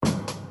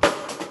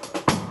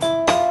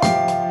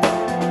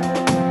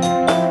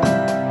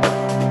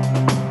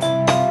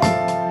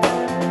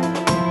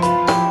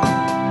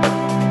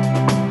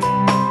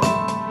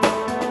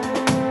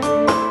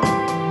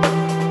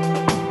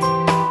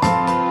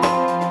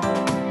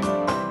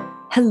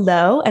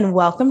Hello, and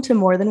welcome to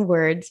More Than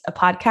Words, a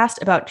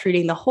podcast about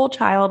treating the whole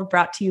child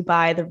brought to you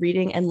by the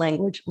Reading and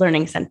Language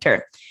Learning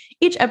Center.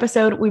 Each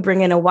episode, we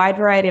bring in a wide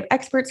variety of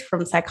experts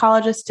from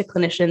psychologists to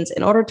clinicians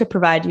in order to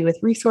provide you with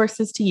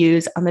resources to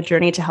use on the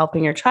journey to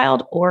helping your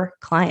child or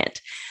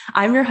client.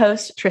 I'm your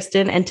host,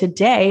 Tristan, and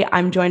today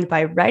I'm joined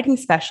by writing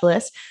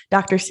specialist,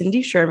 Dr.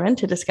 Cindy Sherman,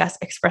 to discuss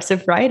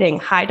expressive writing.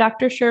 Hi,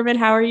 Dr. Sherman.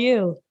 How are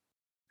you?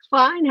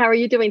 Fine. How are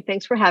you doing?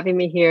 Thanks for having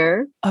me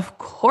here. Of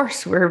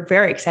course, we're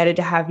very excited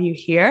to have you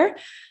here.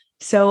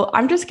 So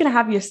I'm just going to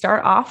have you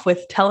start off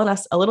with telling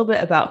us a little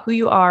bit about who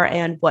you are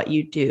and what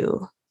you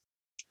do.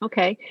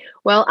 Okay.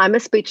 Well, I'm a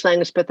speech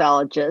language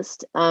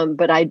pathologist,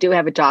 but I do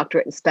have a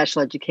doctorate in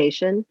special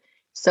education.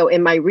 So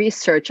in my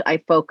research, I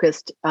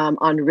focused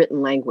on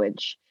written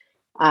language.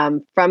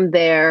 From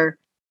there,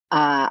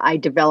 I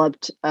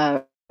developed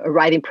a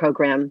writing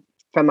program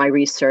from my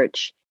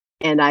research,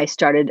 and I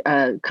started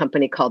a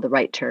company called The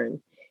Right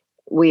Turn.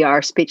 We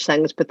are speech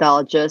language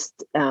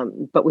pathologists,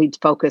 but we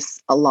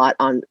focus a lot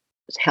on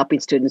helping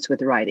students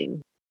with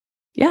writing.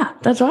 Yeah,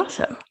 that's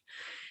awesome.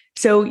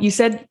 So you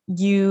said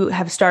you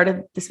have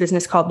started this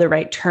business called The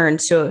Right Turn.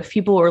 So if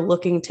people were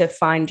looking to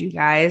find you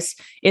guys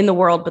in the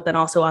world, but then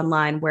also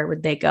online, where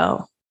would they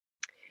go?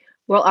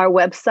 Well, our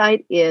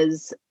website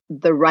is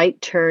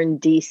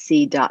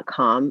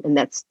therightturndc.com, and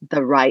that's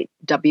the right,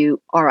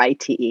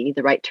 WRITE,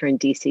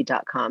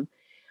 therightturndc.com.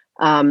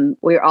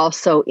 We're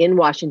also in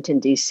Washington,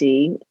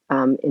 D.C.,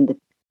 in the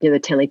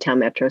Tenleytown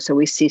Metro. So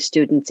we see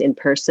students in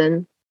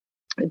person.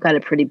 We've got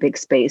a pretty big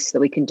space, so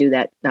we can do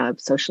that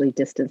socially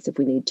distanced if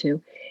we need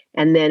to.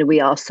 And then we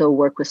also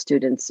work with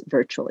students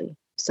virtually.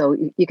 So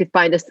you could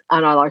find us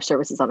on all our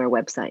services on our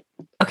website.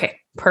 Okay,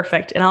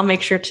 perfect. And I'll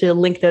make sure to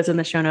link those in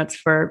the show notes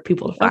for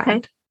people to find.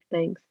 Okay,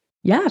 thanks.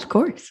 Yeah, of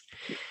course.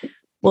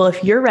 Well,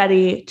 if you're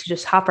ready to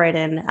just hop right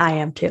in, I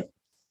am too.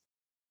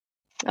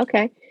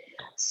 Okay.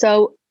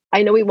 So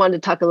I know we wanted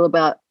to talk a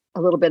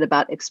little bit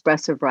about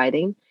expressive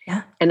writing.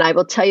 Yeah. And I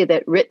will tell you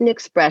that written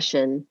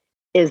expression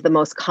is the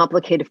most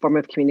complicated form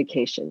of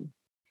communication.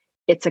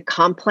 It's a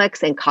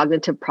complex and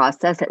cognitive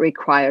process that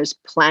requires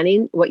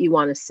planning what you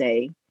want to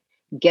say,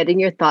 getting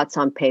your thoughts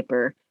on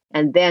paper,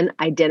 and then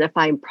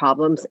identifying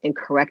problems and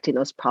correcting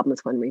those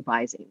problems when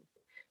revising.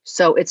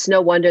 So it's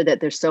no wonder that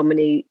there's so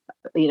many,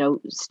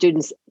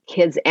 students,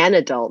 kids and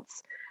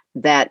adults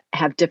that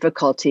have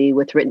difficulty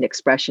with written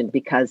expression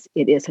because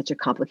it is such a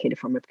complicated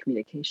form of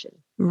communication.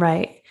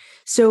 Right.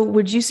 So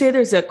would you say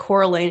there's a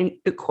correlation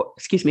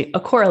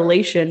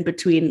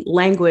between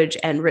language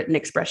and written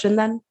expression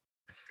then?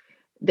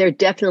 There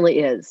definitely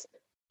is.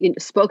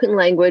 Spoken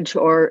language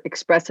or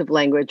expressive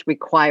language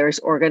requires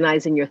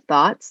organizing your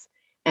thoughts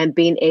and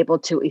being able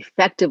to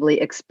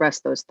effectively express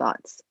those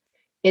thoughts.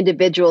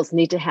 Individuals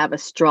need to have a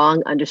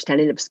strong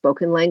understanding of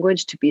spoken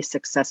language to be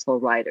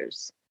successful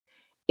writers.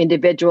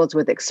 Individuals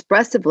with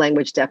expressive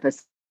language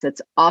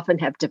deficits often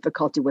have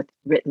difficulty with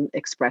written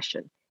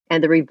expression.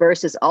 And the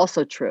reverse is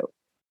also true.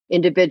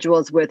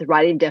 Individuals with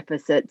writing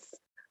deficits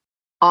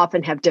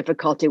often have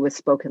difficulty with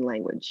spoken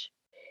language.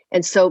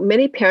 And so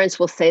many parents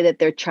will say that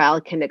their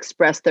child can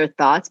express their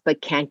thoughts,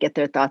 but can't get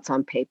their thoughts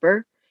on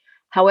paper.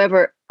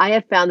 However, I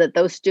have found that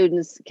those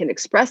students can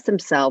express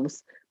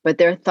themselves, but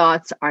their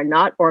thoughts are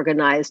not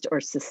organized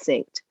or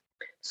succinct.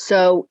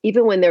 So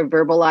even when they're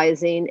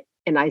verbalizing,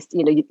 and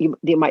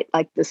you might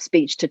like the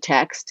speech to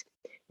text,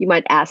 you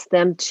might ask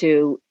them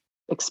to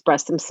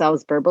express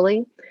themselves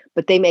verbally,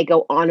 but they may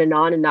go on and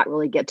not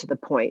really get to the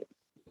point.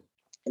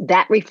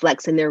 That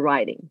reflects in their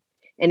writing.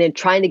 And in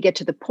trying to get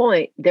to the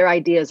point, their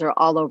ideas are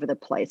all over the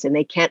place and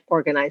they can't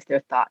organize their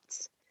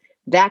thoughts.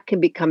 That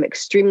can become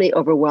extremely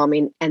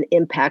overwhelming and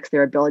impacts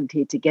their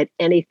ability to get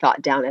any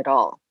thought down at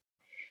all.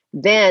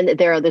 Then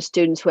there are the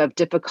students who have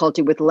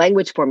difficulty with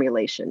language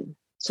formulation.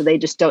 So they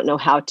just don't know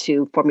how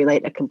to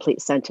formulate a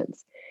complete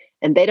sentence.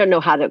 And they don't know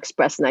how to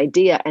express an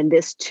idea. And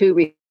this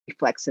too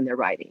reflects in their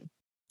writing.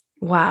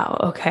 Wow.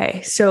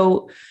 Okay.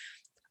 So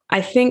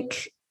I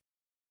think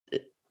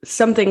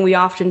something we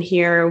often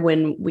hear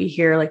when we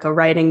hear like a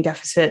writing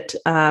deficit,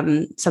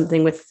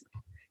 something with,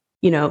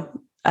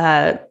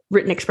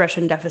 written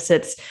expression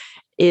deficits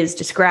is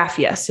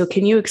dysgraphia. So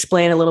can you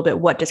explain a little bit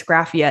what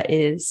dysgraphia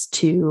is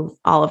to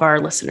all of our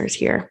listeners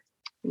here?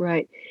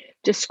 Right.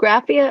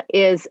 Dysgraphia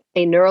is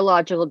a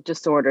neurological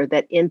disorder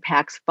that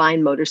impacts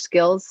fine motor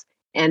skills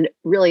and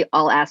really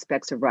all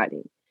aspects of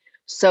writing.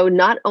 So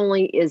not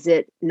only is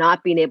it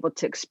not being able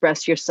to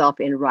express yourself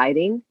in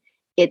writing,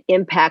 it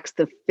impacts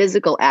the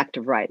physical act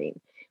of writing,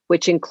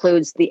 which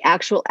includes the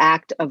actual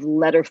act of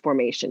letter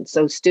formation.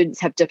 So students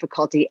have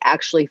difficulty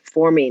actually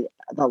forming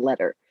the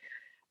letter.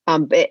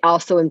 It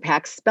also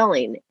impacts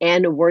spelling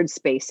and word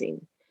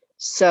spacing.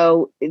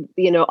 So,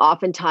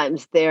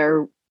 oftentimes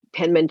their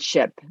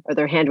penmanship or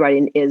their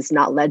handwriting is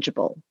not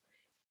legible.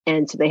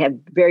 And so they have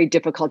very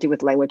difficulty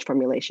with language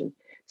formulation.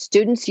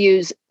 Students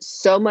use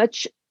so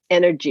much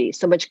energy,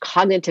 so much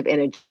cognitive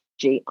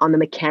energy on the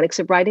mechanics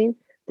of writing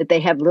that they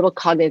have little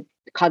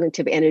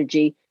cognitive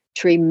energy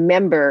to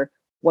remember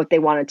what they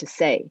wanted to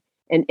say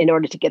in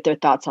order to get their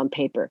thoughts on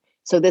paper.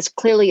 So this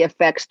clearly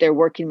affects their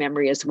working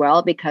memory as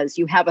well, because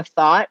you have a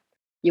thought,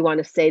 you want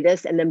to say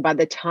this, and then by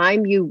the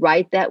time you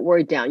write that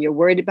word down, you're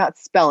worried about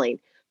spelling,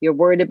 you're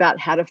worried about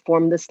how to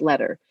form this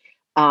letter,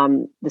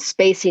 the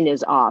spacing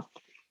is off.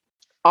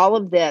 All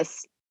of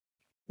this,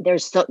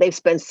 they've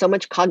spent so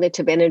much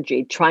cognitive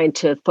energy trying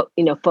to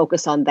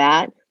focus on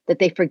that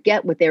they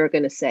forget what they were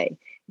going to say.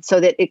 So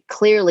that it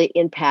clearly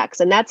impacts,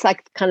 and that's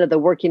like kind of the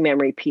working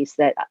memory piece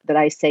that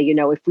I say,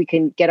 if we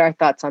can get our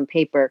thoughts on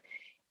paper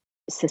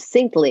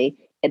succinctly,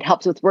 it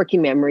helps with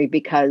working memory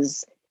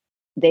because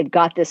they've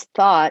got this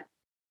thought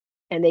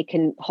and they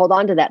can hold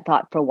on to that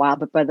thought for a while.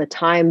 But by the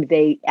time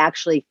they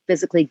actually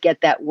physically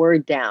get that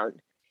word down,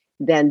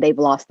 then they've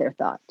lost their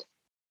thought.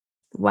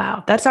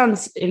 Wow, that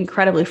sounds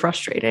incredibly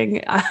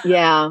frustrating.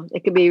 Yeah,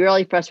 it can be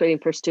really frustrating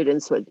for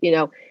students with,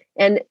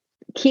 and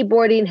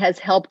keyboarding has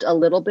helped a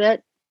little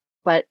bit,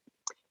 but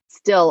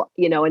still,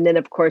 and then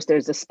of course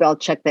there's a spell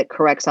check that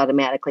corrects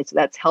automatically. So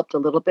that's helped a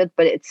little bit,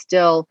 but it's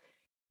still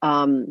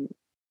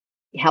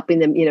helping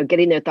them,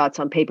 getting their thoughts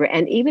on paper.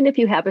 And even if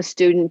you have a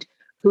student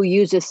who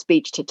uses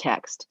speech to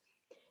text,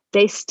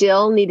 they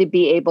still need to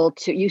be able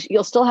to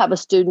you'll still have a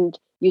student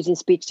using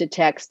speech to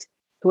text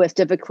who has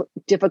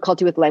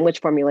difficulty with language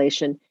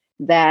formulation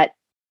that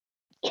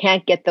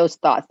can't get those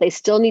thoughts. They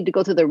still need to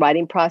go through the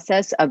writing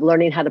process of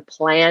learning how to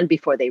plan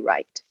before they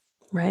write.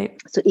 Right.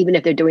 So even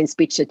if they're doing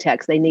speech to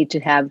text, they need to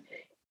have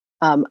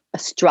a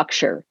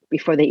structure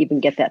before they even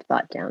get that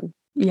thought down.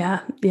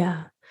 Yeah.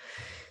 Yeah.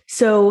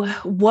 So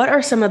what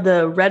are some of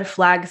the red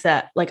flags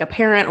that like a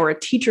parent or a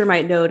teacher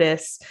might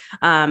notice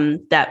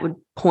that would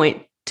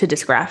point to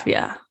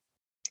dysgraphia?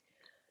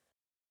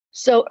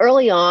 So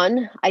early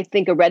on, I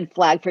think a red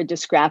flag for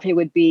dysgraphia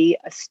would be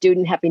a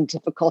student having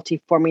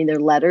difficulty forming their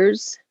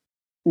letters,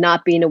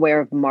 not being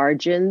aware of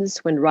margins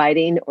when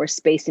writing or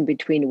spacing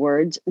between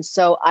words. And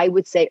so I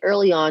would say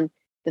early on,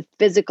 the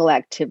physical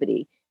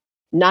activity,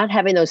 not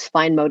having those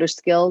fine motor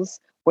skills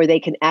where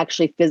they can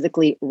actually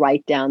physically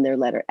write down their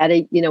letter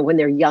when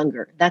they're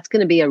younger. That's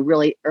going to be a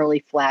really early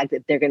flag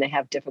that they're going to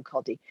have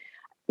difficulty.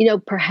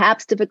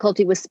 Perhaps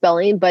difficulty with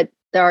spelling, but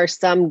there are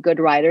some good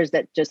writers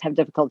that just have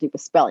difficulty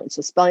with spelling.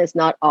 So spelling is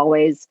not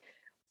always,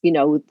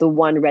 the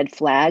one red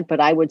flag,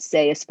 but I would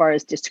say as far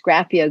as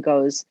dysgraphia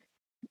goes,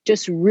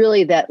 just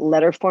really that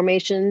letter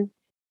formation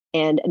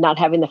and not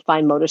having the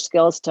fine motor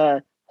skills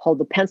to hold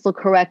the pencil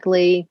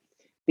correctly,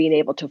 being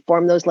able to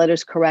form those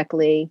letters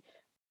correctly.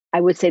 I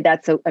would say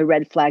that's a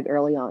red flag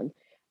early on.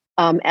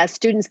 As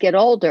students get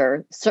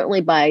older,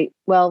 certainly I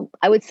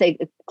would say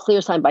a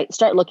clear sign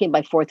start looking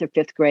by 4th or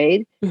 5th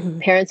grade. Mm-hmm.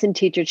 Parents and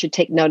teachers should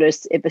take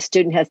notice if a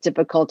student has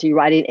difficulty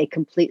writing a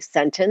complete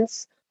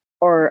sentence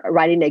or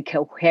writing a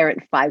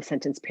coherent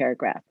 5-sentence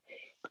paragraph.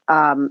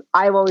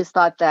 I've always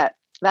thought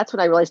that's when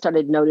I really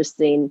started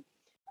noticing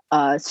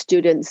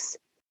students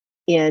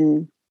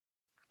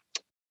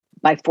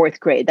by 4th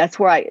grade. That's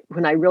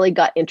when I really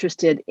got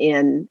interested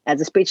in,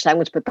 as a speech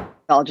language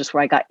pathologist,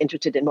 where I got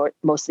interested in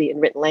mostly in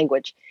written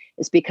language,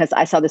 is because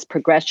I saw this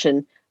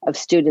progression of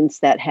students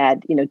that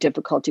had,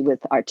 difficulty with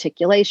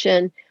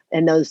articulation,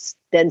 and those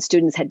then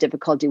students had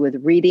difficulty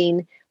with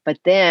reading. But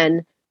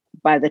then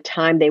by the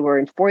time they were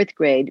in 4th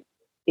grade,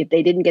 if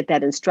they didn't get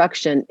that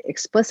instruction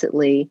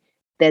explicitly,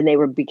 then they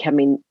were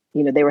becoming,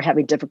 they were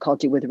having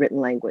difficulty with written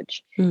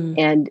language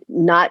and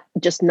not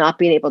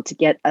being able to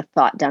get a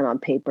thought down on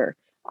paper.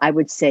 I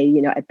would say,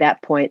 at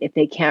that point, if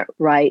they can't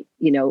write,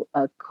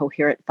 a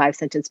coherent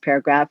 5-sentence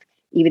paragraph,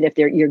 even if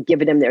you're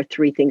giving them their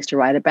 3 things to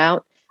write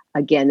about,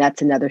 again,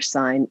 that's another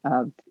sign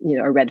of,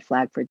 a red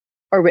flag for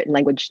or written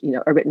language,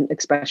 a written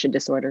expression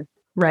disorder.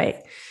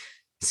 Right.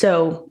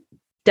 So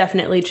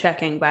definitely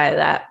checking by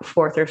that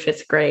 4th or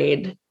 5th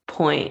grade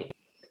point.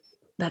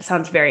 That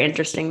sounds very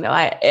interesting, though.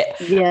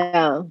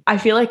 I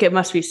feel like it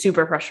must be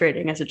super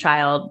frustrating as a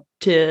child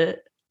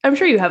I'm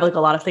sure you have like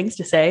a lot of things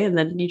to say, and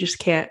then you just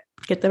can't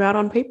get them out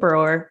on paper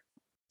or.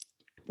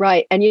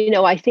 Right. And,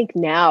 I think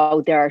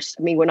now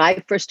when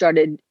I first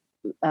started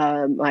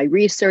my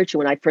research and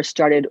when I first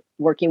started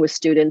working with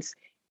students,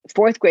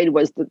 4th grade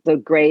was the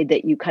grade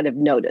that you kind of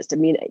noticed. I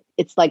mean,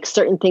 it's like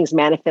certain things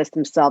manifest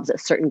themselves at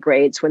certain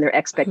grades when their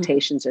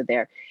expectations are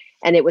there.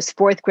 And it was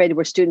 4th grade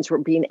where students were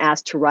being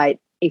asked to write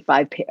a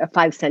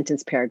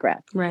 5-sentence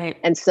paragraph. Right.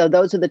 And so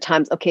those are the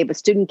times, okay, but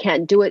student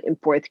can't do it in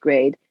 4th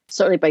grade.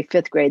 Certainly by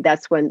 5th grade,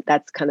 that's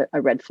kind of a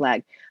red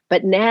flag.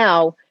 But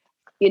now,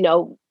 it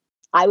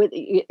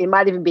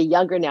might even be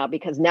younger now,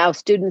 because now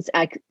students,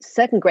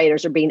 2nd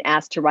graders are being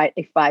asked to write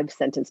a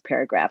 5-sentence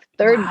paragraph.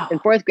 3rd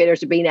and 4th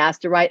graders are being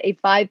asked to write a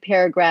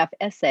 5-paragraph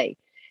essay.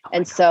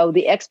 And so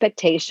the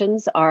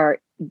expectations are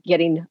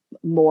getting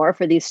more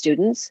for these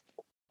students,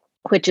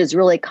 which is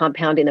really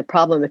compounding the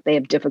problem if they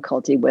have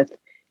difficulty with,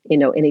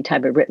 any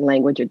type of written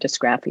language or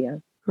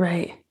dysgraphia.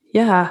 Right.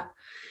 Yeah.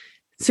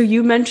 So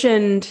you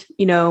mentioned,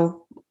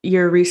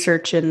 your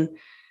research and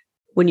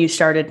when you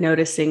started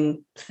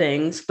noticing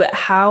things, but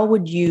how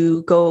would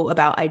you go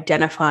about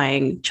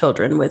identifying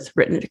children with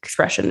written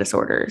expression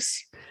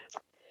disorders?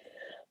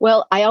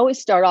 Well, I always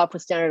start off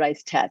with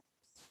standardized tests.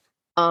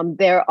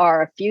 There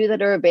are a few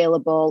that are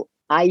available.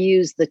 I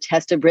use the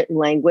test of written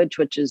language,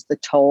 which is the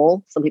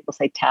TOEL. Some people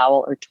say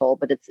TOWEL or TOEL,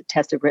 but it's a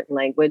test of written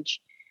language.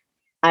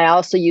 I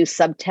also use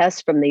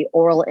subtests from the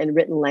oral and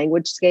written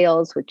language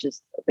scales, which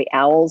is the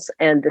OWLS,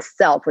 and the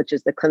SELF, which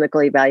is the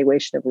clinical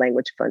evaluation of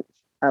language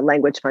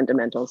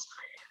fundamentals.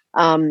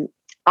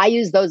 I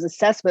use those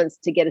assessments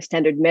to get a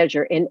standard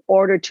measure in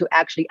order to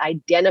actually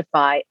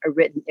identify a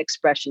written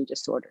expression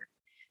disorder.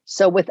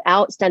 So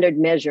without standard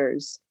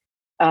measures,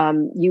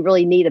 you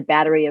really need a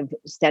battery of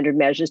standard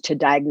measures to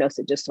diagnose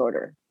a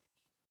disorder.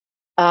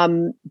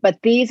 But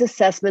these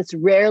assessments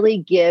rarely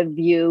give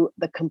you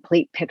the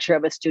complete picture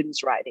of a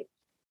student's writing.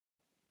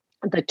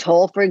 The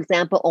TOEL, for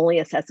example, only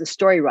assesses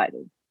story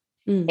writing.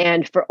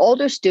 And for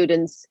older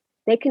students,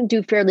 they can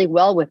do fairly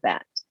well with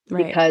that.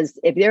 Right. Because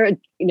if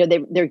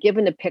they're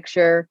given a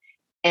picture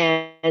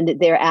and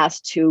they're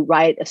asked to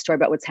write a story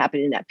about what's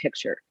happening in that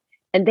picture,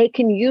 and they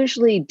can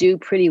usually do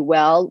pretty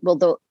well.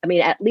 Well,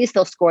 at least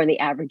they'll score in the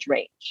average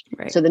range.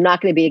 Right. So they're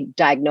not going to be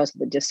diagnosed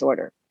with a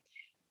disorder.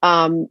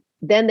 Then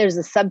there's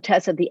a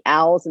subtest of the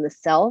OWLS and the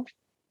SELF.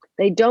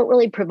 They don't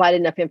really provide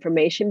enough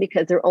information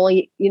because they're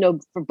only,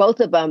 for both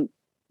of them,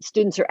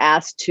 students are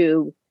asked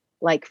to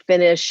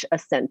finish a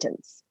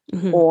sentence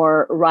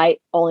or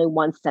write only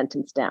one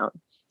sentence down.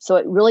 So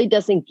it really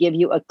doesn't give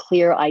you a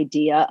clear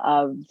idea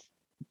of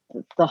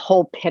the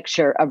whole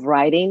picture of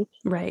writing.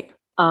 Right.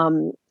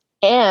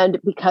 And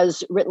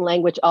because written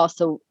language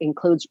also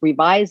includes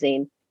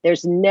revising,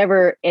 there's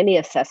never any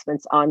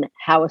assessments on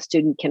how a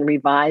student can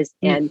revise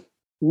and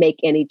make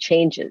any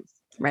changes.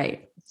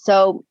 Right.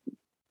 So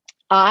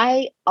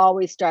I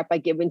always start by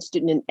giving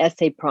student an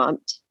essay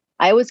prompt.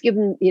 I always give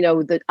them,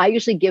 I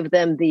usually give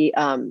them the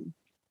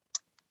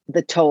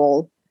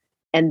TOEL,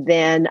 and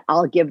then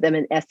I'll give them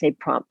an essay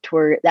prompt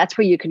that's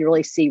where you can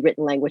really see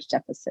written language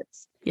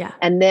deficits. Yeah.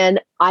 And then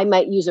I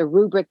might use a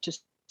rubric to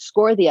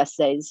score the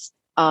essays,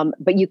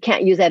 but you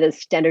can't use that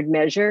as standard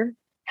measure.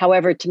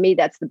 However, to me,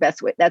 that's the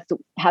best way. That's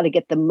how to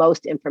get the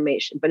most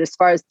information. But as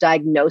far as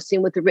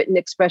diagnosing with a written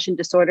expression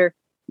disorder,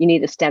 you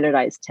need a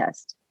standardized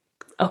test.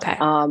 Okay.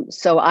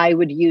 So I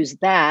would use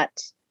that.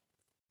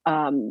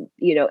 So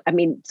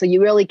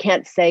you really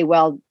can't say,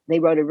 well, they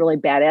wrote a really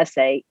bad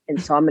essay,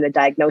 and so I'm going to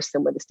diagnose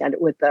them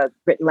with a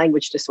written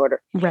language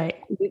disorder. Right.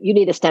 You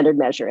need a standard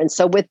measure. And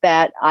so with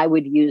that, I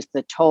would use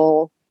the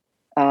TOEL,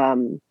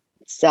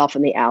 SELF,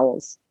 and the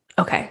OWLS.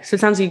 Okay. So it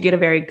sounds like you get a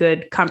very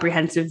good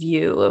comprehensive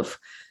view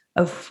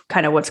of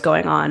kind of what's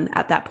going on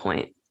at that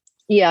point.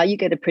 Yeah, you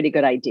get a pretty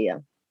good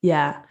idea.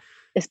 Yeah.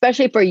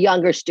 Especially for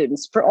younger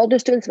students. For older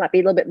students, it might be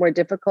a little bit more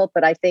difficult,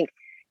 but I think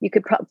you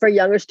could, for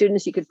younger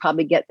students, you could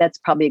probably that's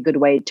probably a good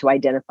way to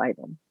identify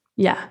them.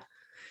 Yeah.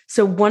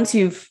 So once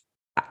you've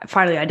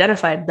finally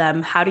identified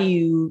them, how do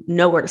you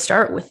know where to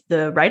start with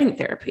the writing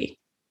therapy?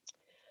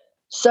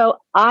 So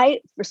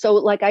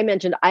like I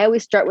mentioned, I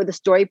always start with a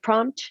story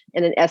prompt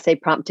and an essay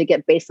prompt to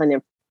get baseline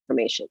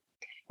information.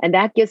 And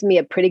that gives me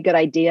a pretty good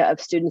idea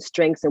of student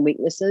strengths and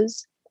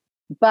weaknesses.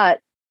 But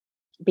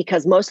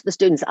because most of the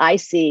students I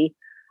see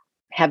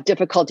have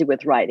difficulty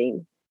with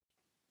writing,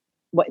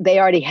 they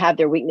already have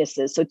their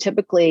weaknesses. So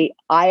typically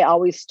I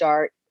always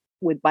start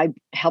by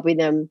helping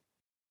them,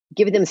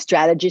 giving them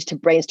strategies to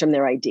brainstorm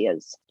their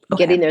ideas,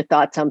 getting their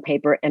thoughts on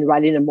paper and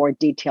writing a more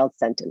detailed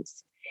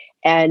sentence.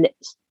 And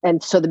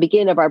so the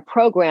beginning of our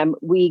program,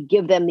 we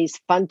give them these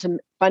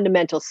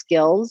fundamental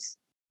skills.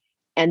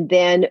 And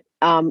then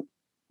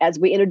as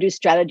we introduce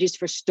strategies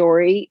for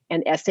story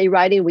and essay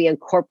writing, we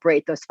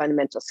incorporate those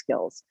fundamental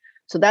skills.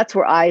 So that's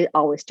where I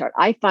always start.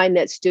 I find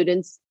that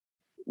students,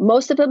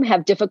 most of them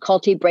have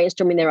difficulty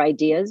brainstorming their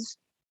ideas.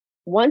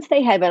 Once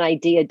they have an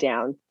idea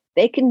down,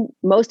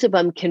 most of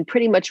them can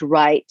pretty much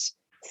write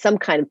some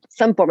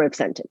form of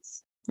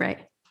sentence. Right.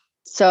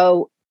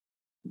 So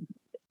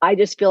I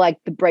just feel like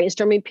the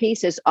brainstorming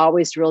piece is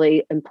always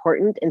really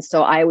important. And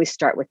so I always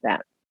start with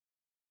that.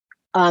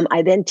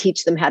 I then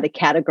teach them how to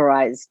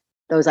categorize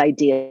those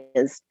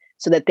ideas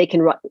so that they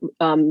can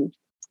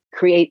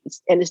create,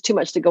 and it's too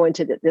much to go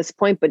into at this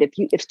point, but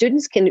if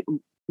students can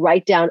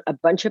write down a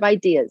bunch of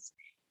ideas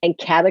and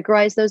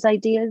categorize those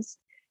ideas,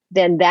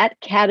 then that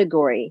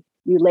category,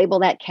 you label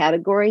that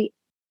category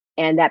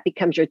and that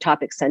becomes your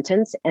topic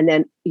sentence. And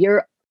then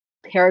your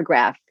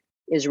paragraph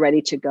is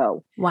ready to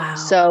go. Wow.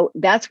 So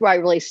that's where I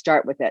really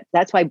start with it.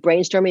 That's why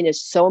brainstorming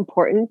is so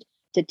important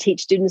to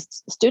teach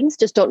students. Students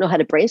just don't know how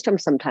to brainstorm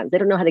sometimes. They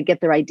don't know how to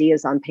get their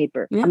ideas on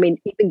paper. Yeah. I mean,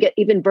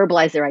 even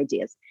verbalize their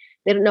ideas.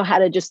 They don't know how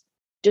to just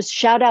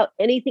shout out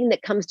anything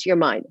that comes to your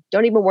mind.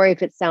 Don't even worry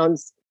if it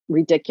sounds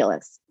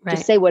ridiculous. Right.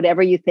 Just say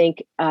whatever you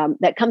think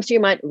that comes to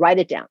your mind, write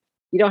it down.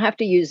 You don't have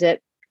to use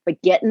it,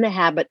 but get in the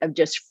habit of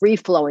just free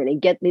flowing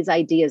and get these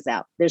ideas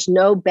out. There's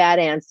no bad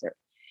answer.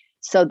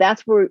 So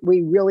that's where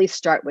we really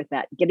start with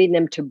that, getting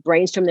them to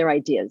brainstorm their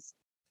ideas.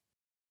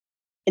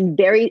 And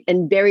very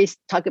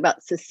talk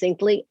about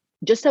succinctly,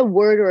 just a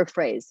word or a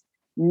phrase,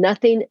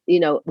 nothing,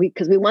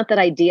 because we want that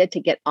idea to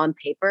get on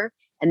paper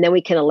and then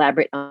we can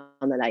elaborate on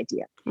that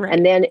idea. Right.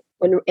 And then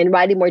when in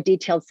writing more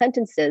detailed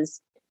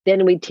sentences,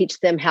 then we teach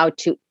them how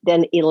to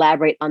then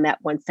elaborate on that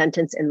one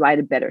sentence and write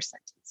a better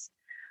sentence.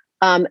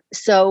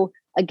 So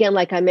again,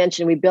 like I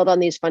mentioned, we build on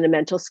these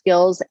fundamental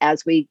skills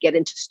as we get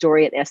into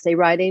story and essay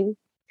writing.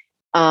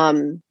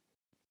 And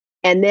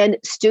then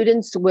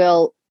students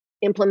will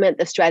implement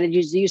the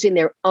strategies using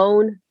their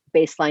own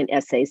baseline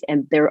essays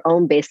and their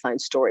own baseline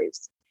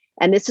stories.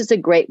 And this is a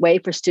great way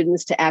for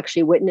students to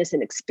actually witness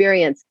and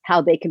experience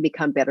how they can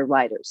become better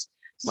writers.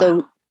 So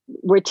Wow.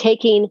 we're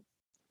taking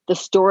the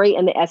story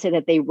and the essay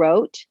that they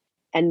wrote,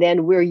 and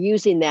then we're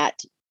using that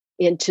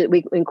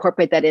we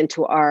incorporate that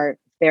into our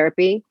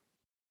therapy.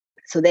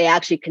 So they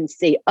actually can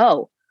see,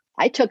 oh,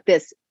 I took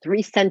this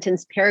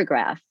 3-sentence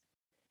paragraph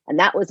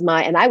and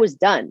I was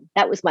done.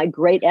 That was my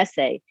great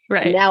essay.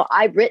 Right. And now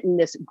I've written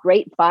this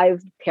great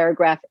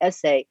 5-paragraph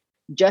essay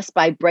just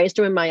by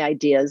brainstorming my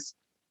ideas,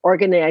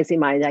 organizing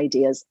my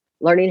ideas,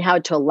 learning how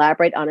to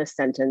elaborate on a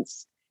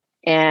sentence,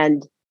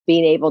 and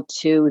being able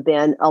to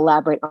then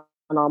elaborate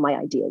on all my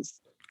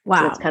ideas.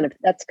 Wow. So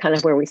that's kind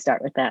of where we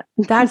start with that.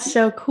 That's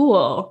so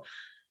cool.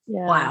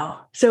 Yeah.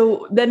 Wow.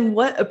 So then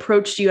what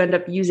approach do you end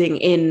up using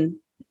in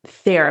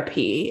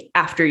therapy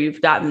after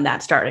you've gotten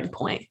that starting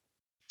point?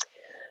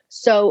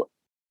 So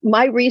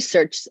my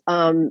research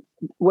was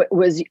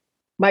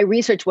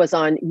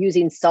on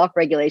using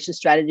self-regulation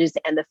strategies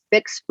and the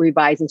fixed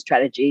revising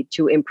strategy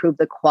to improve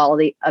the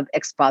quality of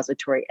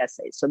expository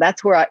essays. So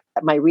that's where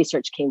my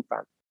research came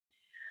from.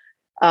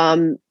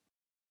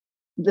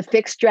 The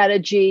fixed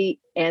strategy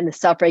and the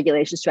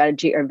self-regulation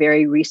strategy are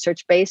very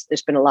research-based.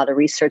 There's been a lot of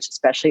research,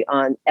 especially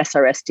on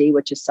SRSD,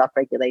 which is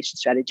self-regulation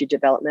strategy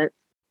development.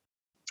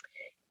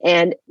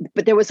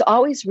 But there was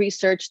always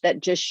research that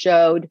just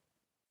showed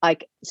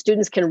like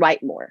students can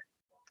write more,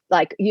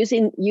 like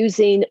using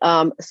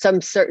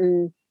some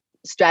certain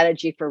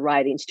strategy for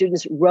writing.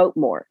 Students wrote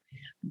more,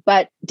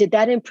 but did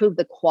that improve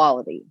the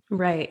quality?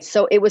 Right.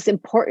 So it was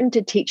important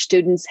to teach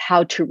students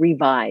how to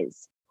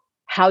revise,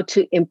 how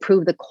to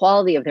improve the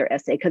quality of their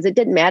essay, because it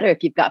didn't matter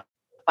if you've got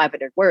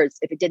 500 words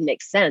if it didn't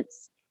make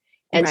sense.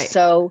 And Right.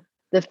 so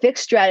the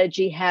fixed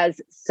strategy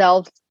has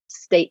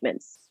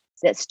self-statements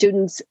that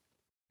students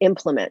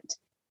implement.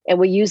 And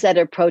we use that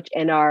approach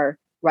in our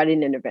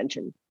writing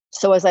intervention.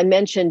 So as I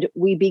mentioned,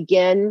 we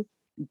begin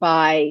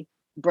by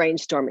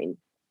brainstorming.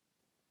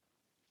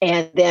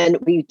 And then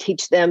we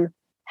teach them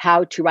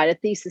how to write a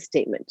thesis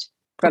statement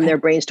from their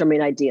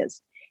brainstorming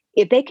ideas.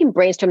 If they can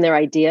brainstorm their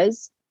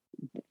ideas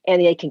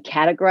and they can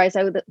categorize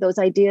those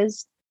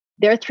ideas,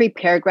 their 3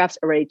 paragraphs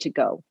are ready to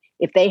go.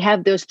 If they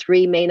have those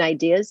 3 main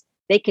ideas,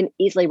 they can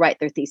easily write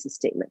their thesis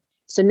statement.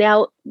 So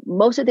now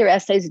most of their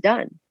essays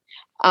done.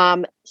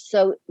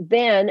 So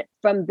then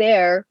from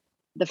there,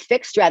 the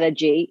fixed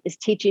strategy is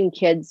teaching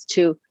kids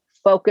to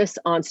focus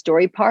on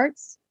story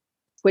parts,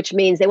 which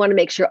means they want to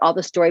make sure all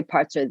the story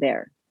parts are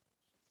there.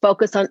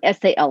 Focus on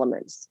essay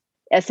elements.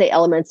 Essay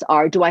elements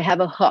are, do I have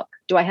a hook?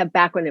 Do I have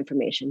background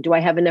information? Do I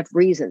have enough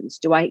reasons?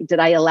 Did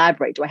I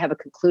elaborate? Do I have a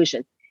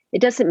conclusion? It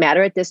doesn't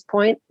matter at this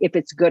point if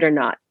it's good or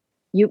not.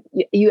 You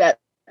at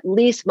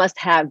least must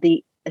have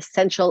the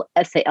essential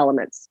essay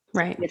elements,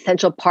 Right. the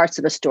essential parts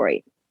of a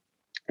story.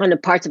 On the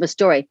parts of a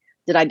story,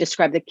 did I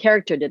describe the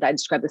character? Did I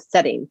describe the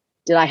setting?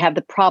 Did I have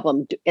the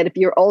problem? And if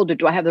you're older,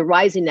 do I have the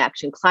rising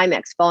action,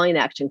 climax, falling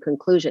action,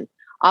 conclusion?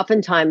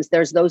 Oftentimes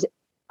there's those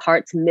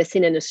parts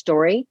missing in a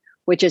story,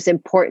 which is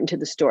important to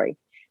the story.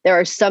 There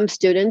are some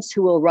students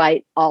who will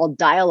write all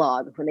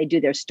dialogue when they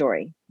do their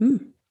story.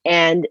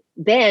 And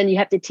then you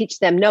have to teach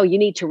them, no, you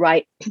need to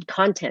write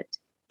content.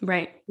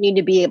 Right. You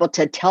need to be able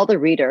to tell the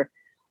reader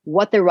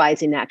what the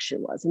rising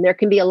action was. And there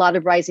can be a lot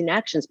of rising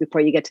actions before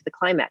you get to the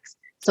climax.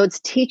 So it's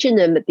teaching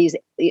them that these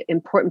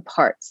important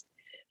parts.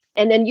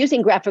 And then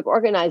using graphic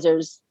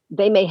organizers,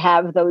 they may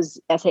have those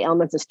essay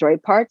elements and story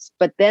parts,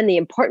 but then the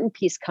important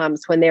piece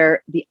comes when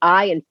the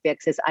I in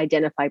fix is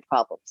identify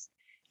problems.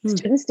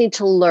 Students need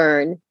to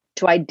learn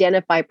to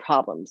identify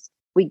problems.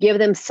 We give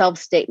them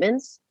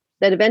self-statements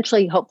that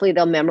eventually, hopefully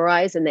they'll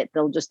memorize and that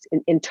they'll just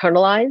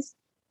internalize.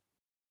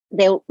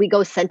 We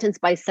go sentence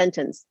by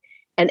sentence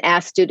and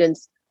ask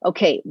students,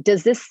 okay,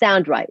 does this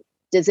sound right?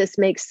 Does this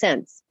make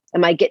sense?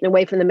 Am I getting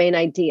away from the main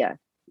idea?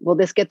 Will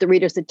this get the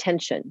reader's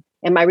attention?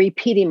 Am I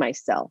repeating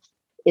myself?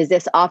 Is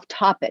this off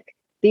topic?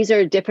 These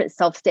are different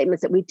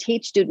self-statements that we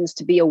teach students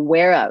to be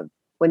aware of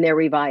when they're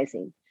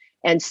revising.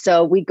 And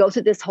so we go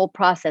through this whole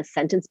process,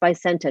 sentence by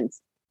sentence,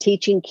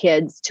 teaching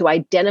kids to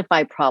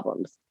identify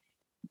problems,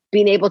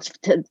 being able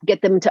to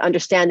get them to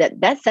understand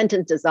that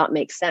sentence does not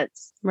make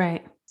sense.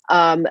 Right.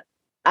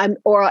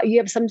 Or you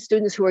have some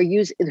students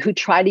who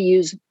try to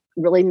use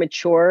really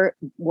mature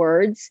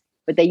words,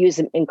 but they use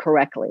them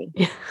incorrectly.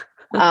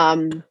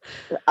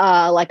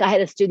 Like I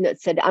had a student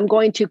that said, I'm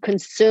going to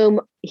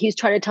consume, he's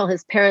trying to tell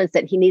his parents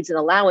that he needs an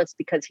allowance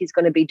because he's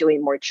going to be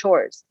doing more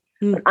chores.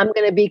 But I'm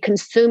going to be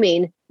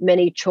consuming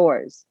many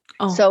chores.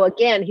 Oh. So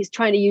again, he's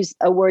trying to use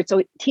a word.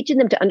 So teaching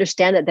them to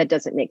understand that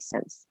doesn't make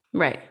sense.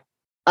 Right.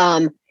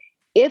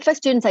 If a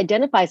student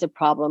identifies a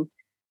problem,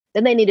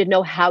 then they need to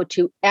know how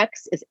to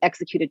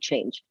execute a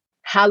change,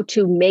 how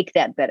to make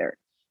that better.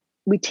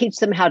 We teach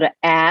them how to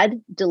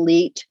add,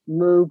 delete,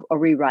 move, or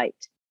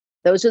rewrite.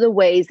 Those are the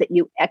ways that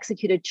you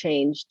execute a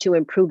change to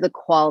improve the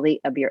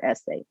quality of your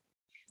essay.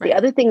 Right. The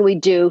other thing we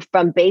do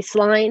from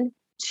baseline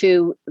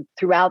to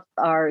throughout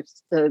our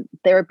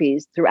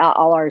therapies, throughout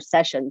all our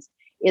sessions,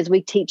 is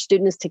we teach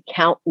students to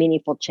count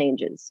meaningful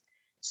changes.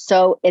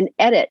 So an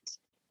edit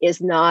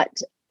is not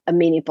a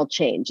meaningful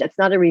change. That's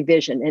not a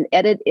revision. An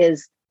edit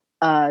is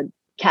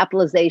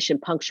capitalization,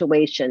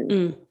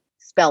 punctuation,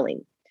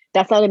 spelling.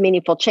 That's not a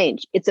meaningful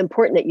change. It's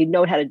important that you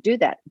know how to do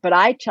that. But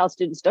I tell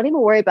students, don't even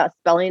worry about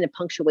spelling and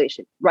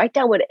punctuation. Write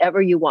down whatever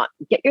you want.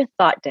 Get your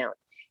thought down.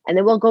 And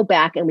then we'll go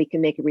back and we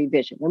can make a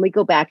revision. Then we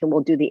go back and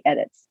we'll do the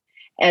edits.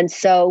 And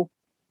so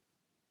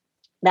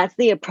that's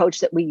the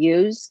approach that we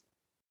use.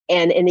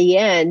 And in the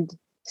end,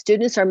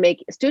 students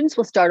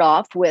will start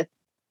off with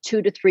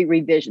 2 to 3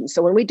 revisions.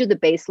 So when we do the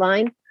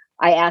baseline,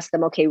 I ask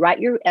them, okay, write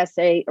your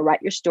essay or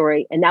write your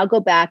story, and now go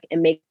back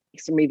and make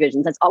some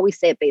revisions. That's all we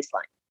say at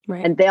baseline.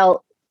 Right. And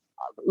they'll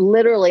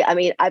literally, I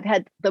mean, I've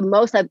had the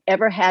most I've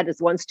ever had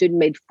is one student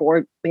made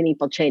 4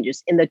 meaningful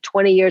changes in the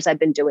 20 years I've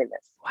been doing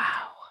this.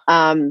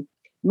 Wow.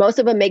 Most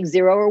of them make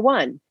 0 or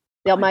 1.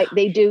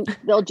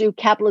 They'll do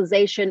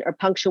capitalization or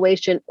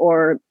punctuation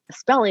or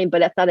spelling, but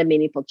that's not a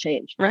meaningful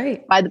change.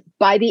 Right.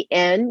 By the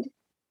end,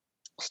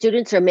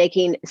 students are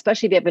making,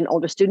 especially if you have an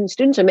older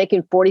students are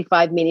making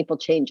 45 meaningful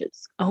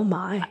changes. Oh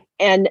my.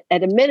 And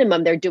at a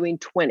minimum, they're doing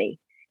 20.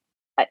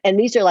 And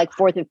these are like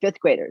 4th and 5th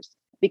graders,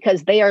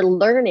 because they are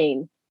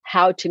learning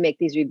how to make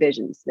these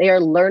revisions. They are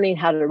learning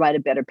how to write a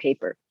better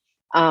paper.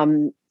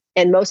 And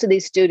most of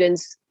these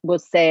students will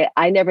say,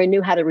 I never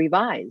knew how to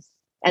revise.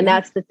 And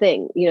that's the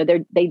thing,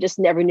 they just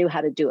never knew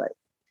how to do it.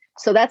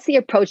 So that's the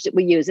approach that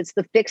we use. It's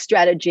the fixed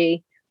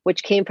strategy,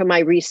 which came from my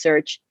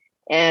research.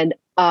 And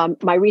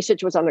my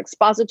research was on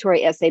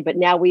expository essay, but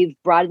now we've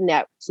broadened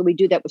that. So we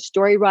do that with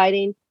story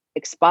writing,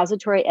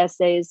 expository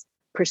essays,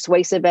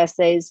 persuasive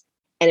essays,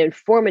 and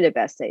informative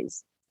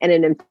essays. And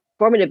in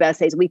informative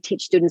essays, we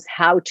teach students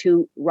how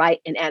to write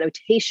an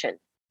annotation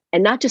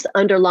and not just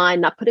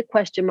underline, not put a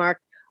question mark,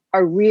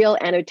 a real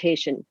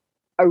annotation,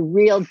 a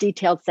real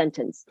detailed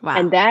sentence. Wow.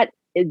 And that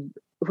is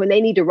when they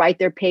need to write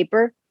their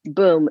paper,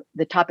 boom,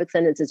 the topic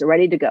sentences are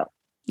ready to go.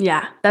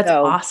 Yeah, that's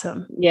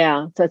awesome.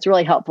 Yeah, so it's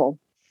really helpful.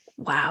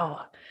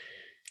 Wow.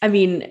 I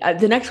mean,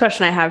 the next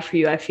question I have for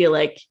you, I feel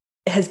like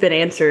has been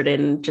answered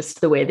in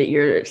just the way that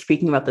you're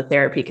speaking about the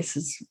therapy, because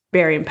it's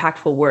very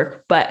impactful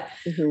work. But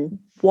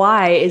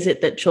why is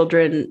it that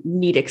children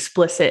need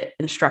explicit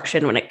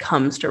instruction when it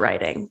comes to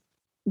writing?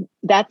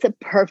 That's a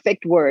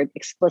perfect word,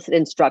 explicit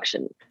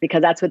instruction,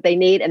 because that's what they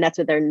need and that's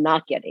what they're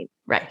not getting.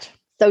 Right.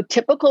 So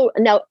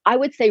now I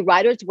would say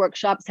writers'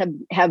 workshops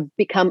have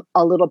become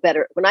a little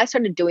better. When I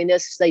started doing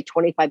this, say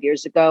 25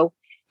 years ago,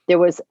 there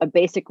was a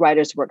basic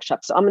writers' workshop.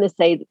 So I'm going to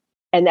say,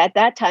 and at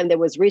that time, there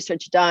was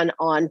research done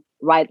on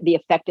the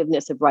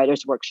effectiveness of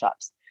writers'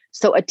 workshops.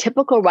 So a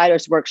typical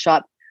writers'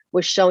 workshop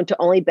was shown to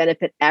only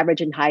benefit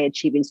average and high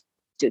achieving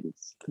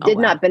students. Did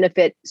not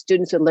benefit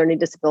students with learning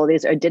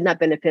disabilities, or did not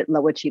benefit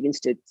low achieving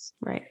students.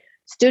 Right.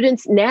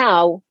 Students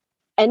now,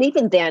 and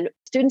even then,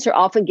 students are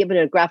often given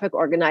a graphic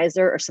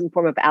organizer or some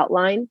form of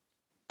outline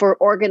for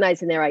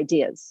organizing their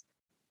ideas.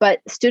 But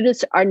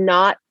students are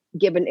not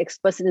given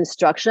explicit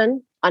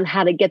instruction on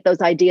how to get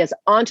those ideas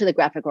onto the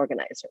graphic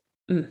organizer.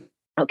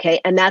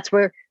 Okay. And that's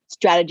where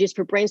strategies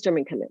for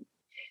brainstorming come in.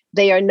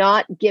 They are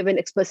not given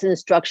explicit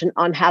instruction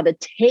on how to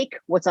take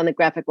what's on the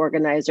graphic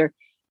organizer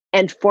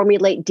and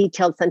formulate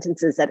detailed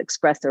sentences that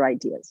express their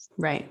ideas.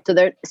 Right.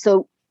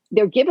 So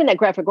they're given that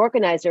graphic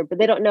organizer, but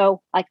they don't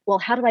know, like, well,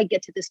 how do I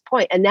get to this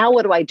point? And now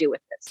what do I do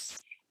with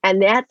this?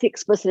 And that's the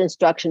explicit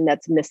instruction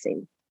that's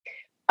missing.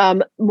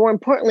 More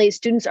importantly,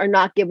 students are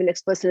not given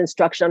explicit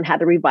instruction on how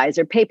to revise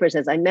their papers,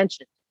 as I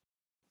mentioned.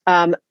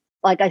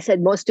 Like I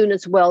said, most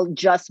students will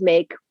just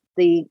make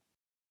the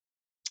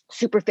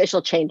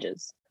superficial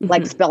changes,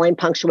 like spelling,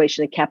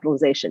 punctuation, and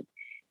capitalization.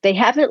 They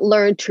haven't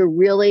learned to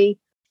really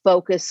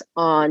focus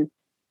on,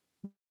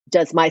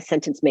 does my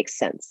sentence make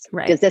sense?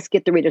 Right. Does this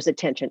get the reader's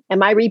attention?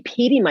 Am I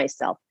repeating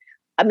myself?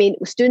 I mean,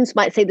 students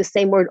might say the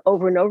same word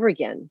over and over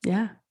again.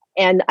 Yeah.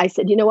 And I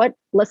said, you know what?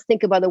 Let's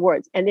think of other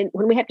words. And then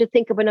when we have to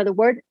think of another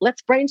word,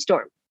 let's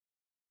brainstorm.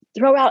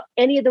 Throw out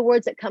any of the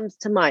words that comes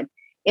to mind.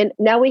 And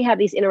now we have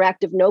these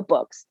interactive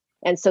notebooks.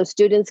 And so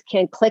students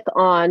can click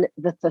on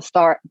the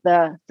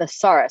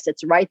thesaurus.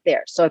 It's right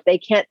there. So if they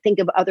can't think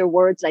of other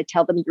words, I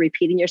tell them, you're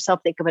repeating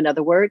yourself, think of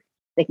another word.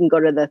 They can go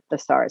to the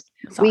thesaurus.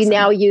 We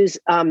now use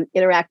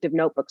interactive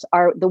notebooks.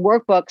 The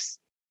workbooks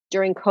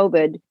during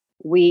COVID,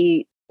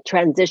 we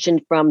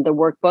transitioned from the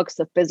workbooks,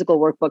 the physical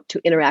workbook,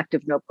 to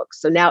interactive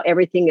notebooks. So now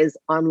everything is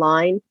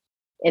online,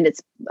 and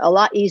it's a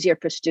lot easier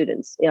for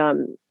students.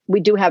 We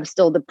do have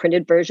still the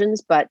printed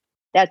versions, but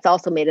that's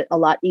also made it a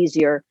lot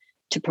easier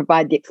to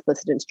provide the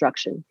explicit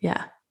instruction.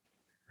 Yeah.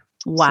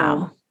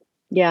 Wow.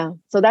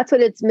 So that's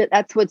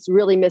what's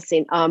really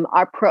missing.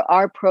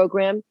 Our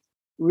program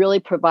really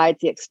provides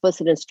the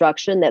explicit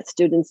instruction that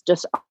students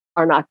just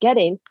are not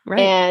getting. Right.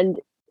 And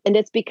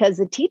it's because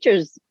the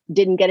teachers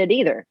didn't get it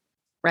either.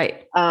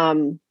 Right.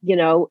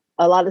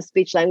 a lot of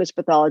speech language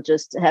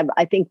pathologists have,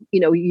 I think,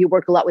 you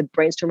work a lot with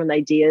brainstorming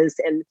ideas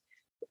and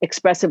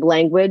expressive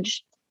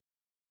language,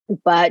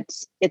 but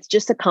it's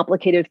just a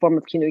complicated form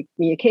of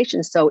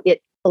communication. So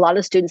a lot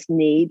of students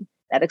need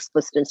that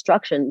explicit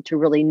instruction to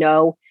really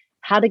know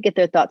how to get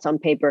their thoughts on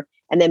paper.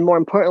 And then more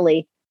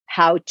importantly,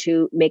 how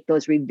to make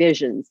those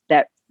revisions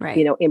that,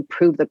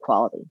 improve the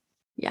quality.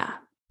 Yeah.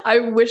 I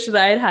wish that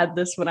I had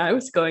this when I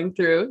was going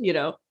through,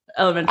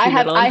 elementary,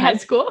 middle, and high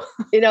school.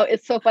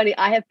 It's so funny.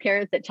 I have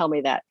parents that tell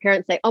me that.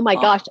 Parents say, oh my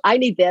gosh, I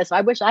need this.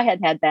 I wish I had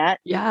that.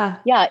 Yeah.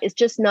 Yeah. It's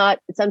just not,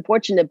 it's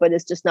unfortunate, but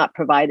it's just not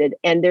provided.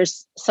 And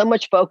there's so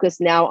much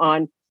focus now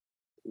on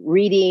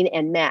reading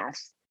and math.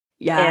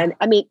 Yeah. And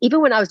I mean,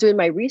 even when I was doing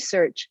my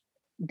research,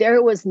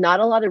 there was not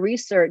a lot of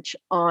research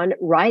on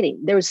writing.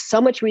 There was so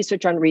much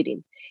research on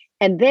reading.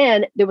 And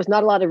then there was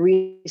not a lot of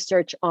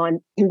research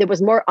there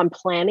was more on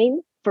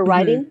planning for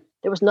writing.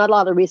 There was not a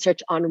lot of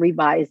research on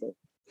revising.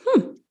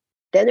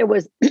 Then there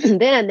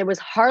was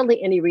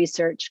hardly any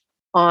research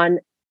on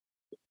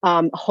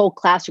whole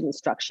classroom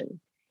instruction.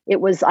 It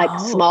was like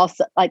small,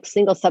 like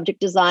single subject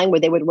design where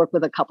they would work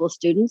with a couple of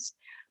students.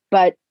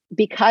 But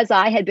because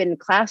I had been in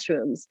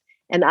classrooms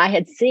and I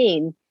had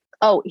seen,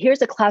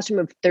 here's a classroom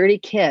of 30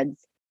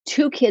 kids,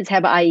 2 kids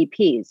have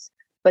IEPs,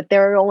 but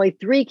there are only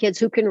 3 kids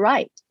who can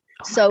write.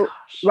 So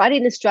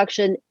writing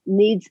instruction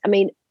needs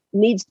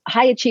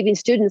high achieving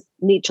students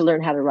need to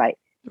learn how to write.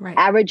 Right.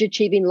 Average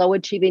achieving, low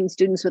achieving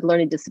students with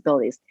learning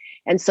disabilities.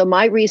 And so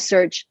my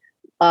research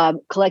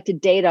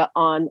collected data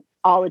on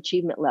all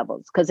achievement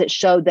levels because it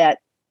showed that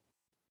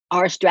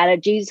our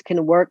strategies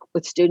can work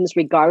with students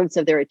regardless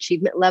of their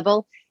achievement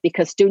level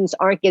because students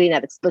aren't getting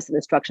that explicit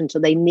instruction. So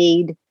they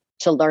need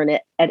to learn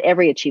it at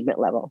every achievement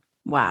level.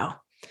 Wow.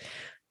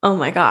 Oh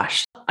my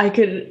gosh. I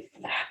could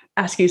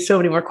ask you so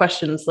many more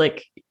questions.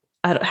 Like,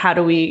 how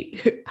do we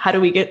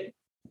get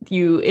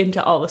you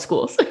into all the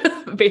schools,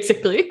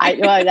 basically?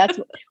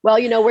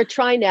 We're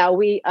trying now.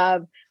 We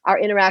our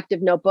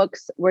interactive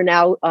notebooks, we're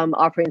now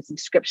offering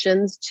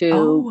subscriptions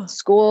to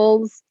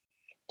schools,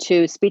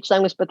 to speech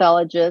language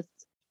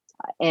pathologists,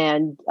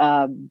 and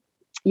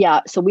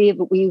so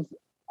we've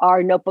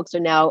our notebooks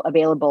are now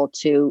available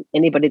to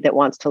anybody that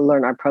wants to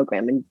learn our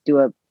program and do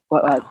a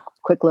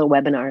quick little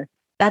webinar.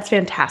 That's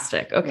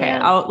fantastic. Okay.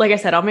 Yeah. Like I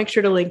said, I'll make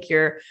sure to link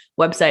your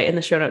website in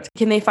the show notes.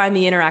 Can they find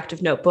the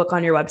interactive notebook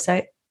on your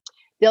website?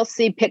 They'll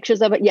see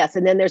pictures of it. Yes.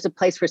 And then there's a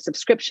place for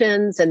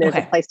subscriptions and there's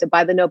a place to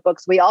buy the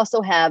notebooks. We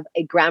also have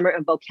a grammar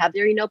and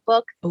vocabulary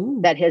notebook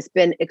that has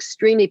been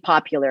extremely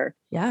popular.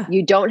 Yeah.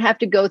 You don't have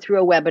to go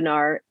through a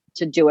webinar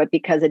to do it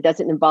because it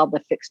doesn't involve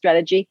the fixed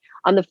strategy.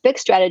 On the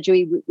fixed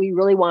strategy, we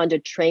really wanted to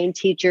train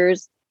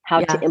teachers how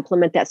to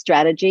implement that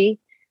strategy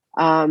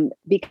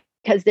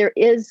because there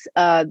is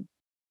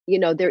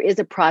there is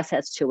a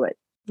process to it.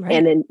 Right.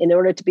 And in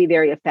order to be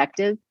very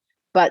effective.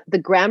 But the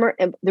grammar,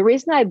 and the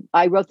reason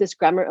I wrote this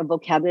grammar and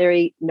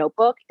vocabulary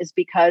notebook is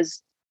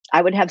because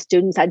I would have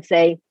students, I'd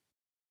say,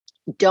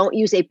 don't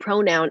use a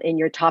pronoun in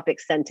your topic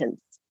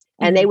sentence.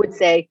 And they would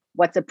say,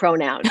 what's a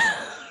pronoun?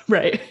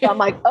 Right. So I'm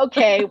like,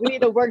 okay, we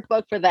need a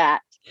workbook for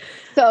that.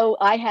 So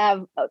I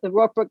have the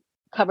workbook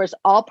covers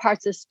all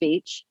parts of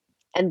speech.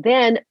 And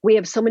then we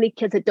have so many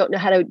kids that don't know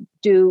how to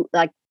do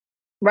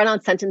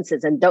run-on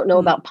sentences and don't know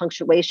about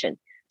punctuation.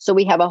 So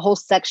we have a whole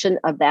section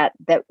of that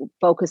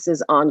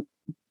focuses on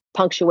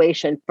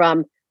punctuation,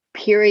 from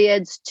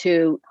periods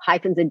to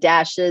hyphens and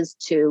dashes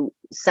to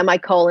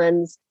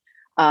semicolons,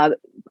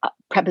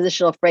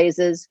 prepositional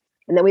phrases.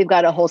 And then we've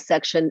got a whole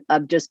section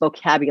of just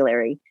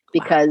vocabulary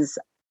because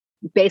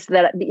based on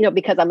that,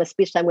 because I'm a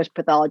speech language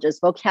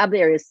pathologist,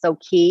 vocabulary is so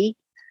key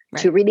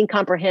to reading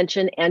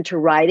comprehension and to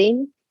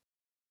writing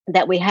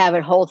that we have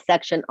a whole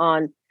section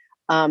on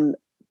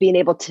being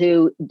able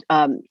to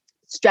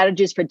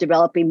strategies for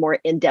developing more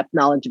in-depth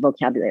knowledge of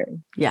vocabulary.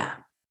 Yeah.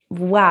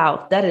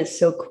 Wow. That is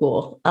so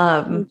cool.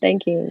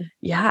 Thank you.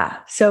 Yeah.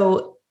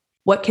 So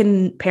what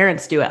can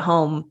parents do at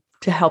home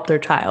to help their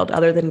child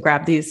other than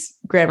grab these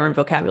grammar and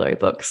vocabulary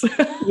books?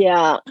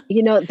 Yeah.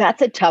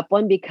 That's a tough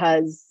one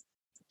because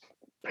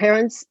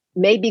parents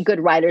may be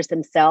good writers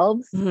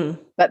themselves,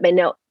 but may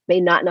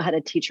not know how to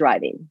teach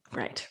writing.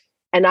 Right.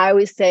 And I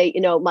always say,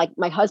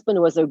 my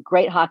husband was a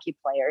great hockey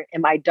player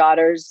and my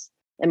daughters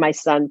and my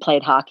son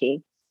played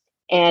hockey.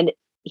 And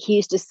he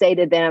used to say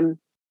to them,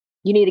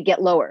 you need to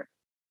get lower.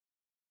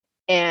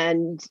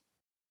 And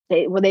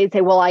they'd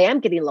say, well, I am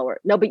getting lower.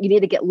 No, but you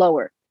need to get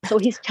lower. So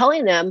he's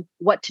telling them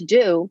what to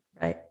do,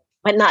 right,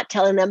 but not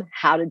telling them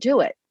how to do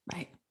it.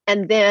 Right.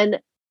 And then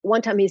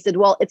one time he said,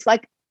 well, it's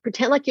like,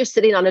 pretend like you're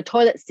sitting on a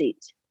toilet seat.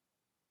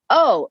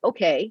 Oh,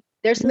 okay.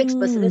 There's some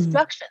explicit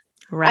instruction.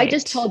 Right. I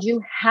just told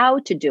you how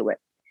to do it.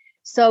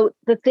 So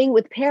the thing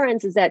with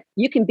parents is that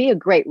you can be a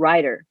great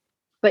writer,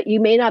 but you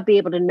may not be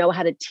able to know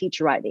how to teach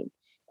writing.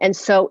 And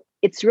so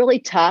it's really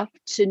tough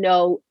to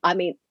know.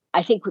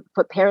 I think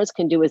what parents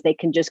can do is they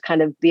can just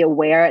kind of be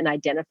aware and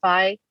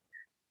identify,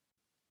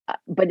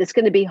 but it's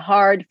going to be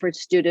hard for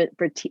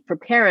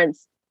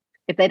parents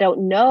if they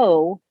don't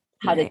know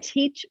how to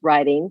teach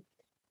writing.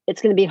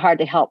 It's going to be hard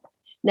to help.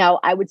 Now,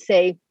 I would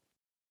say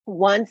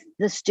once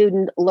the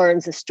student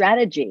learns a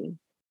strategy,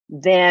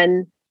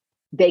 then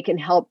they can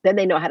help, then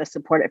they know how to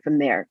support it from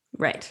there.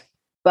 Right.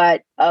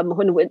 But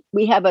when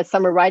we have a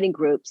summer writing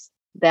groups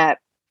that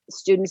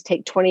students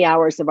take 20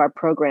 hours of our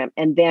program,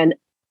 and then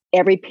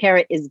every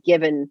parent is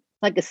given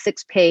like a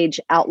 6-page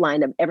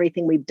outline of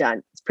everything we've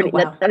done. It's pretty,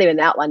 not even an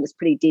outline, it's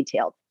pretty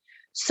detailed.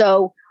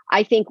 So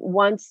I think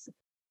once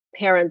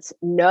parents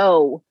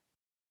know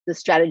the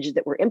strategies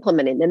that we're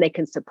implementing, then they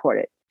can support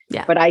it.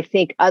 Yeah. But I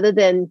think other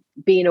than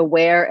being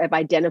aware of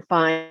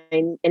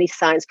identifying any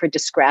signs for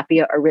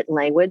dysgraphia or written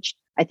language,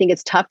 I think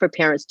it's tough for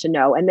parents to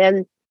know. And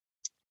then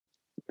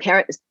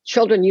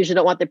children usually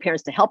don't want their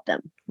parents to help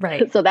them.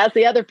 Right. So that's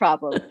the other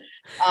problem,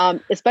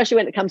 especially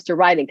when it comes to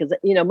writing, because,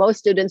 most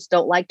students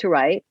don't like to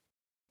write,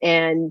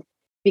 and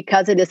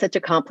because it is such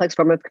a complex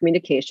form of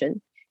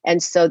communication.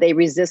 And so they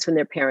resist when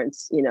their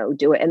parents,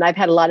 do it. And I've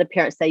had a lot of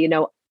parents say,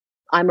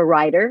 I'm a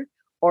writer,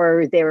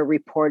 or they're a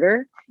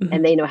reporter, mm-hmm.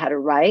 and they know how to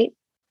write,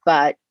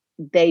 but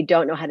they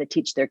don't know how to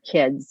teach their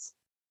kids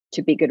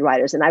to be good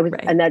writers.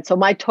 And so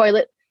my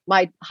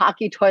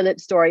hockey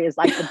toilet story is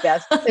like the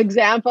best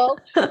example,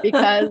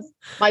 because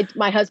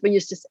my husband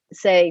used to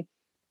say,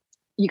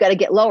 you got to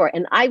get lower.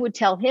 And I would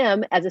tell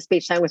him, as a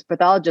speech language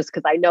pathologist,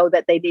 because I know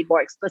that they need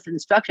more explicit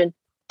instruction,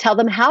 tell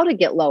them how to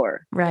get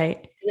lower. Right.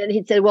 And then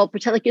he'd say, well,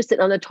 pretend like you're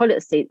sitting on the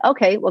toilet seat.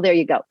 Okay, well, there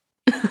you go.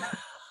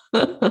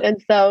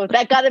 And so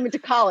that got him into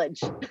college.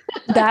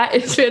 That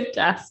is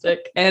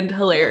fantastic and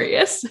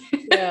hilarious.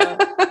 Yeah.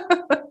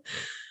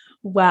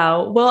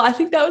 Wow. Well, I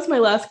think that was my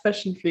last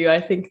question for you. I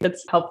think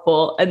that's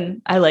helpful.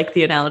 And I like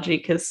the analogy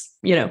because,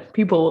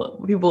 people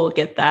will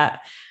get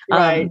that.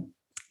 Right.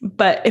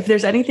 But if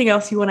there's anything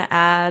else you want to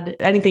add,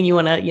 anything you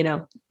want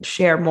to,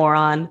 share more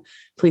on,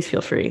 please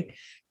feel free.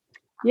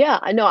 Yeah,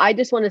 I know. I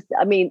just want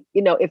to,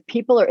 if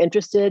people are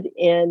interested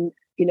in,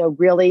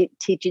 really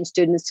teaching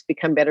students to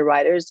become better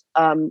writers,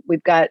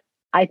 we've got,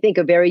 I think,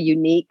 a very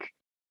unique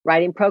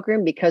writing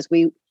program, because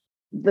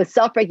the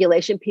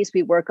self-regulation piece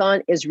we work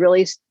on is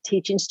really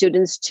teaching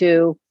students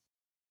to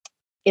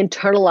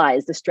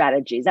internalize the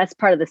strategies. That's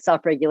part of the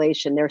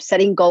self-regulation. They're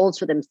setting goals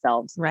for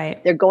themselves.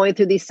 Right. They're going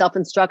through these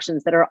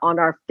self-instructions that are on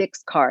our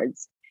fixed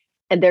cards,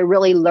 and they're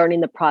really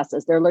learning the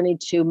process. They're learning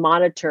to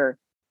monitor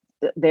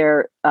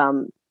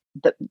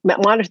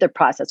monitor their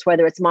process,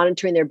 whether it's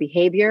monitoring their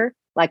behavior,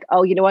 like,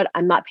 oh, you know what,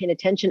 I'm not paying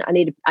attention. I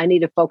need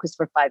to focus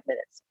for 5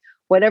 minutes.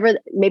 Whatever,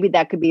 maybe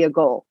that could be a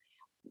goal.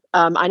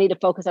 I need to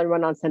focus on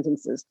run-on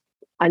sentences.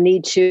 I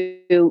need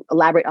to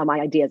elaborate on my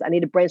ideas. I need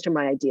to brainstorm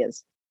my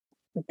ideas.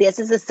 This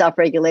is a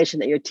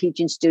self-regulation that you're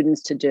teaching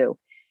students to do.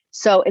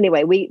 So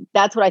anyway,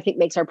 that's what I think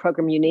makes our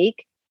program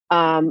unique.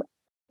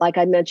 Like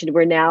I mentioned,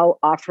 we're now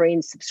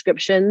offering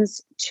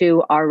subscriptions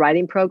to our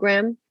writing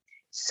program.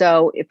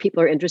 So if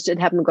people are interested,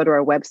 have them go to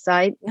our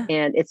website. Yeah.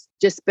 And it's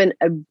just been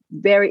a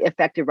very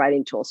effective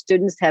writing tool.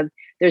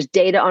 There's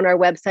data on our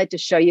website to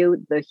show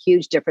you the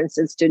huge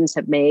differences students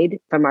have made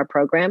from our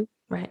program.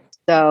 Right.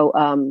 So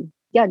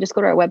just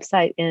go to our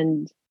website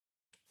and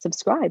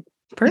subscribe.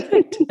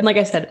 Perfect. And like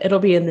I said, it'll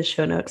be in the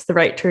show notes,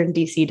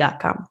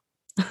 therightturndc.com.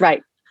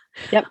 Right.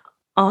 Yep.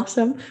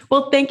 Awesome.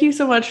 Well, thank you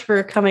so much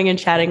for coming and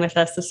chatting with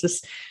us. This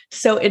was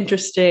so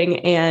interesting,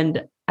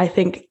 and I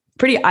think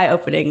pretty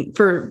eye-opening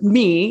for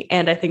me,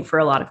 and I think for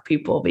a lot of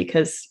people,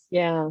 because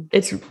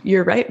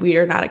you're right. We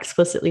are not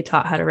explicitly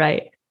taught how to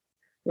write.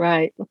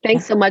 Right. Well,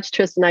 thanks so much,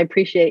 Tristan. I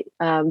appreciate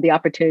the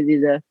opportunity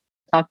to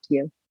talk to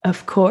you.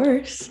 Of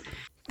course.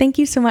 Thank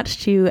you so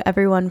much to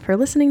everyone for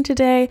listening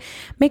today.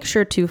 Make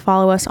sure to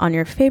follow us on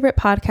your favorite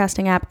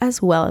podcasting app,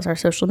 as well as our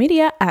social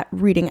media at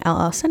Reading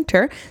LL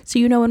Center, so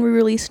you know when we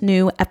release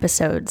new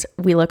episodes.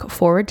 We look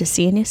forward to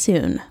seeing you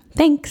soon.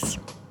 Thanks.